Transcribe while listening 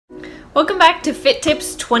Welcome back to Fit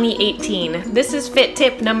Tips 2018. This is Fit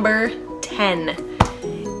Tip number 10.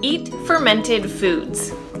 Eat fermented foods.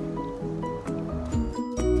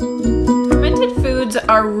 Fermented foods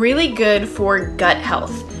are really good for gut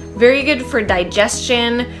health. Very good for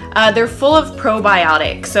digestion. They're full of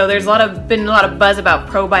probiotics, so there's been a lot of buzz about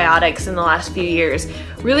probiotics in the last few years.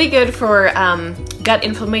 Really good for gut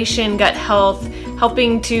inflammation, gut health,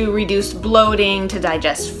 helping to reduce bloating, to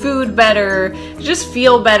digest food better, to just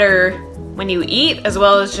feel better when you eat, as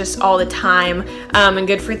well as just all the time, and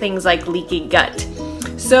good for things like leaky gut.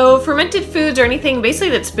 So fermented foods are anything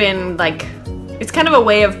basically that's been it's kind of a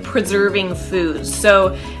way of preserving foods.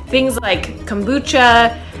 So things like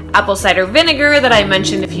kombucha, apple cider vinegar that I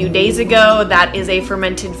mentioned a few days ago, that is a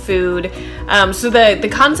fermented food. So the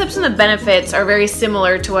concepts and the benefits are very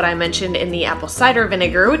similar to what I mentioned in the apple cider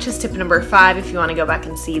vinegar, which is tip number 5 if you want to go back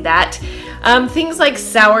and see that. Things like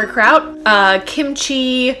sauerkraut,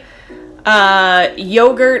 kimchi,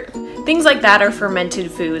 yogurt, things like that are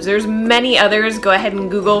fermented foods. There's many others. Go ahead and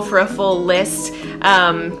Google for a full list.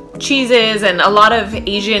 Cheeses and a lot of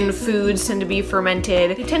Asian foods tend to be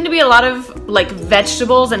fermented. They tend to be a lot of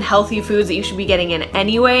vegetables and healthy foods that you should be getting in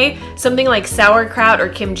anyway. Something like sauerkraut or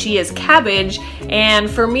kimchi is cabbage, and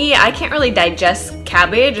for me, I can't really digest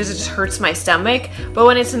cabbage, it just hurts my stomach. But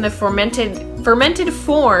when it's in the fermented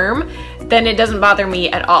form, then it doesn't bother me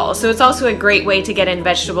at all. So it's also a great way to get in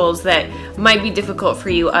vegetables that might be difficult for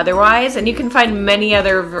you otherwise. And you can find many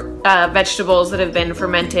other vegetables that have been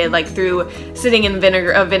fermented, like through sitting in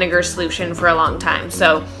a vinegar solution for a long time.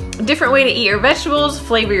 So a different way to eat your vegetables,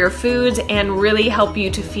 flavor your foods, and really help you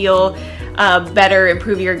to feel better,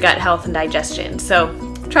 improve your gut health and digestion. So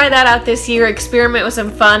try that out this year. Experiment with some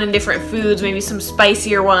fun and different foods, maybe some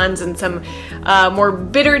spicier ones and some more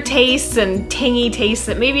bitter tastes and tangy tastes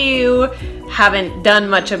that maybe you haven't done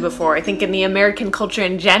much of before. I think in the American culture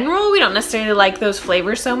in general, we don't necessarily like those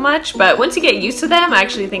flavors so much, but once you get used to them, I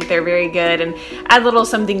actually think they're very good and add a little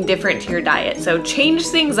something different to your diet. So change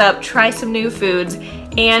things up, try some new foods,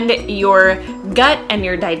 and your gut and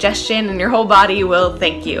your digestion and your whole body will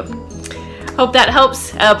thank you. Hope that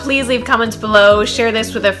helps. Please leave comments below, share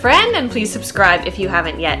this with a friend, and please subscribe if you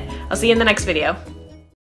haven't yet. I'll see you in the next video.